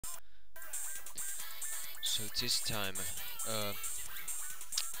So this time, uh,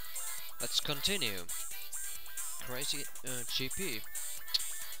 let's continue. Crazy GP.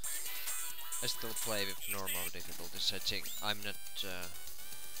 I still play with normal difficulty setting. I'm not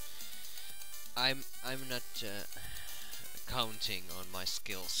counting on my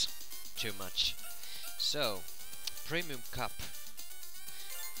skills too much. So, Premium Cup.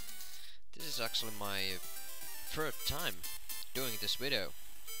 This is actually my third time doing this video.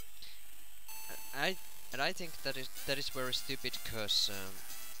 I think that is very stupid, cause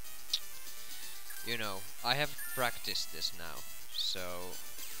you know, I have practiced this now, so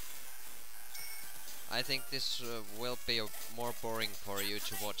I think this will be more boring for you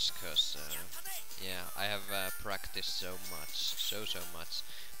to watch, cause yeah, I have practiced so much,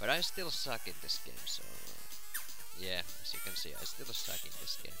 but I still suck in this game. So yeah, as you can see, I still suck in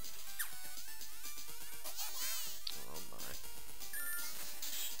this game. Oh my.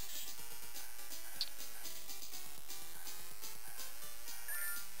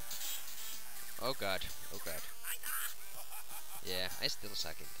 Oh god, oh god. Yeah, I still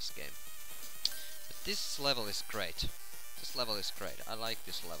suck in this game. But this level is great. This level is great. I like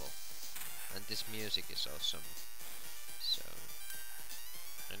this level. And this music is awesome. So,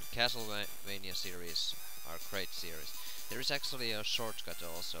 and Castlevania series are great series. There is actually a shortcut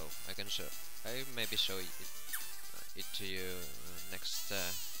also. I can show. I maybe show it to you next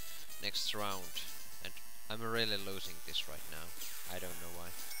round. And I'm really losing this right now. I don't know why.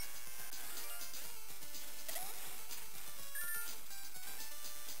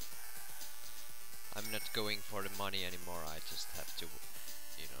 I'm not going for the money anymore. I just have to,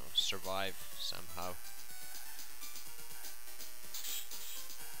 you know, survive somehow.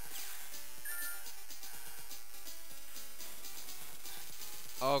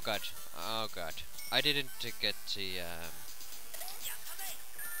 Oh god, oh god. I didn't get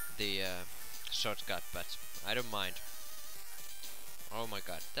the shortcut, but I don't mind. Oh my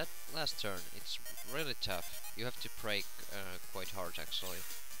god, that last turn, it's really tough. You have to brake quite hard actually.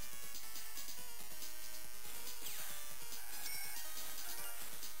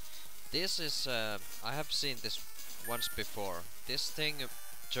 This is, I have seen this once before. This thing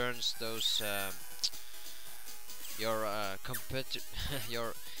turns those,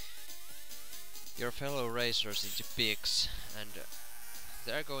 your your fellow racers into pigs, and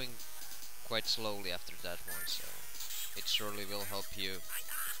they're going quite slowly after that one, so it surely will help you.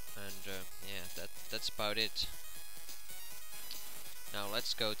 And yeah, that's about it. Now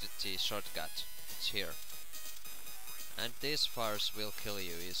let's go to the shortcut. It's here. And these fires will kill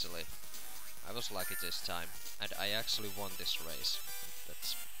you easily. I was lucky this time, and I actually won this race.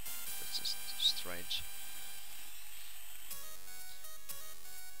 That's just strange.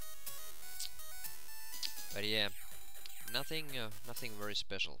 But yeah, nothing very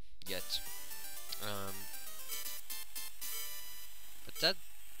special yet. But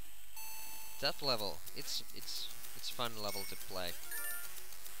that level, it's fun level to play.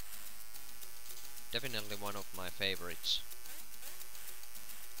 Definitely one of my favorites.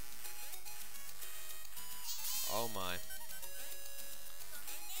 Oh my.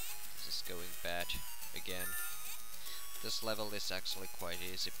 This is going bad again. This level is actually quite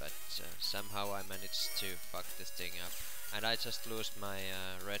easy, but somehow I managed to fuck this thing up. And I just lost my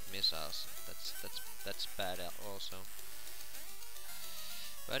red missiles. That's bad also.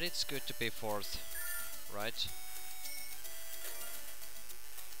 But it's good to be fourth, right?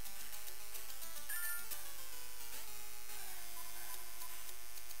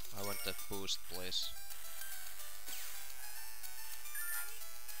 I want that boost, please.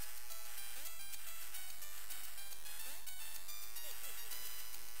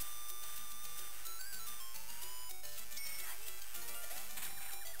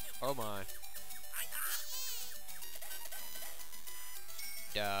 Oh my.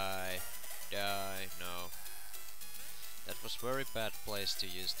 Die. Die. No. That was very bad place to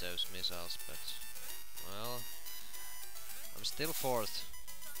use those missiles, but... well... I'm still fourth.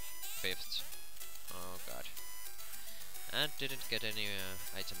 Fifth. Oh god. And didn't get any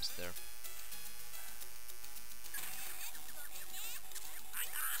items there.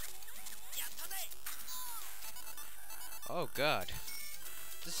 Oh god.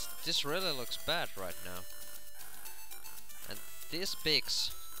 This really looks bad right now. And these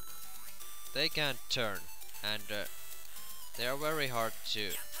pigs, they can't turn, and they are very hard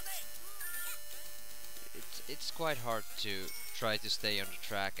to... It's quite hard to try to stay on the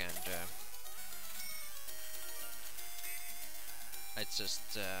track, and I just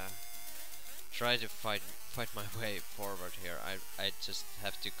try to fight my way forward here. I just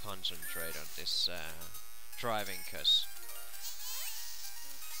have to concentrate on this driving, cause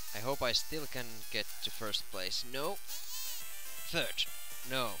I hope I still can get to first place. No. Third.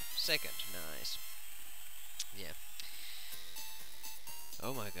 No. Second. Nice. Yeah.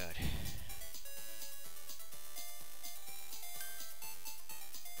 Oh my god.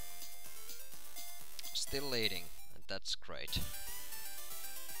 Still leading, and that's great.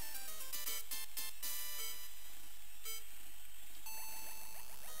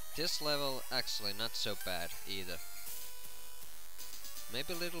 This level actually not so bad either.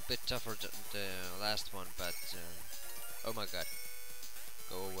 Maybe a little bit tougher than the last one, but oh my god.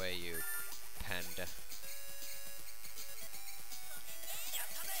 Go away, you panda.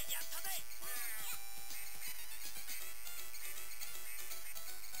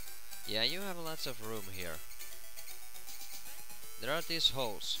 Yeah, you have lots of room here. There are these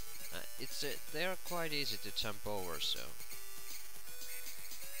holes. They are quite easy to jump over, so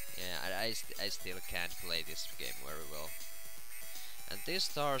yeah, I still can't play this game very well. And these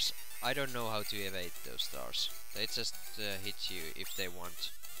stars, I don't know how to evade those stars. They just hit you if they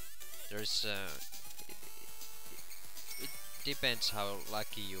want. There's it depends how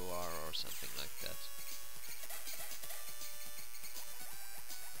lucky you are or something like that.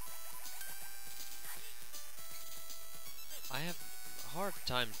 I have a hard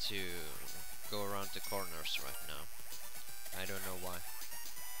time to go around the corners right now. I don't know why.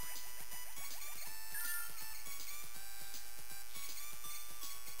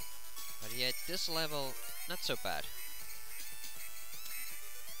 But yet this level not so bad.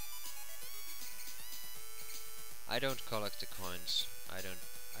 I don't collect the coins. I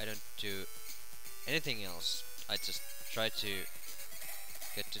don't do anything else. I just try to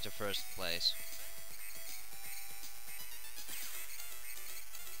get to the first place.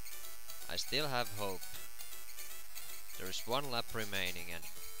 I still have hope. There is one lap remaining and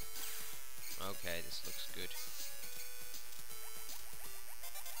okay, this looks good.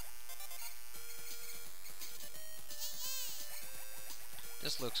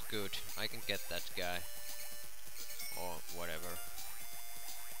 This looks good. I can get that guy. Or whatever.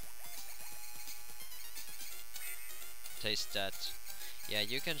 Taste that. Yeah,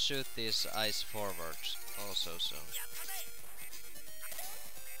 you can shoot these eyes forward also, so.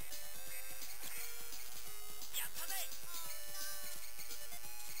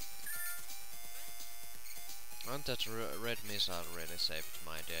 And that red missile really saved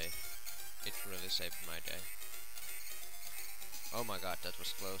my day. It really saved my day. Oh my god, that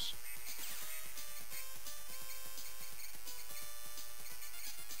was close.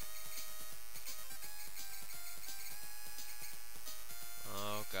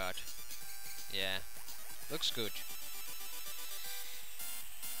 Oh god. Yeah. Looks good.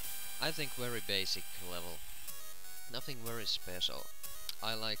 I think very basic level. Nothing very special.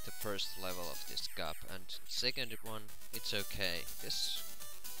 I like the first level of this cup, and second one, it's okay. This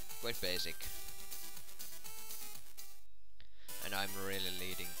quite basic. And I'm really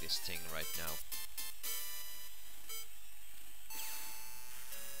leading this thing right now.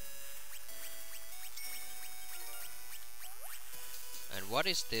 And what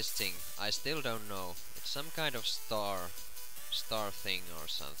is this thing? I still don't know. It's some kind of star thing or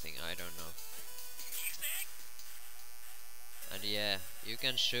something, I don't know. And yeah, you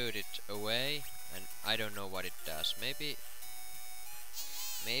can shoot it away, and I don't know what it does. Maybe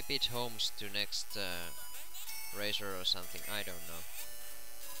it homes to next racer or something, I don't know.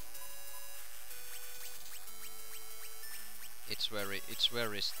 It's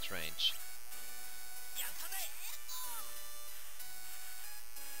very strange.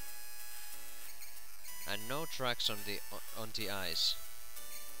 And no tracks on the ice.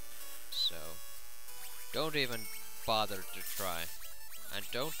 So don't even bother to try. And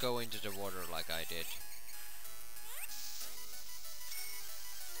don't go into the water like I did.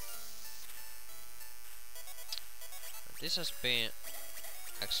 This has been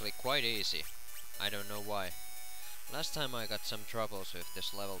actually quite easy. I don't know why. Last time I got some troubles with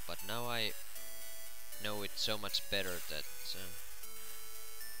this level, but now I know it so much better that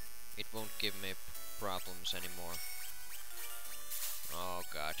it won't give me problems anymore. Oh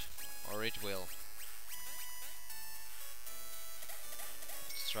god. Or it will.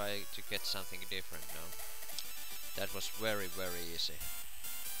 Let's try to get something different now. That was very easy.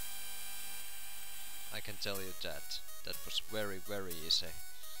 I can tell you that. That was very easy.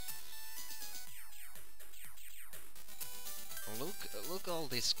 Look all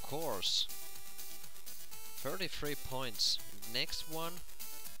these scores. 33 points. Next one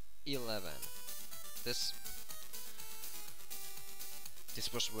 11. This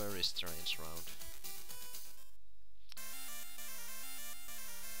was very strange round.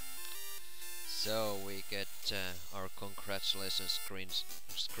 So we get our congratulations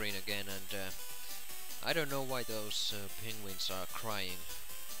screen again, and I don't know why those penguins are crying.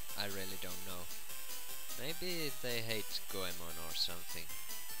 I really don't know. Maybe they hate Goemon or something.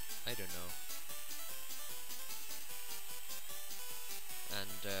 I don't know.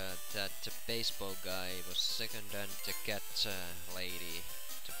 And that baseball guy was second, and the cat lady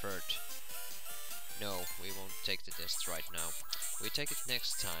the third. No, we won't take the test right now. We take it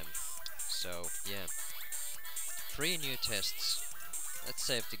next time. So yeah, 3 new tests. Let's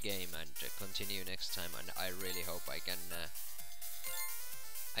save the game and continue next time. And I really hope I can.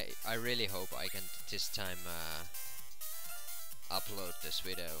 I really hope I can this time upload this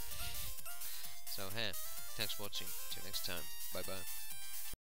video. So hey, thanks for watching. Till next time. Bye bye.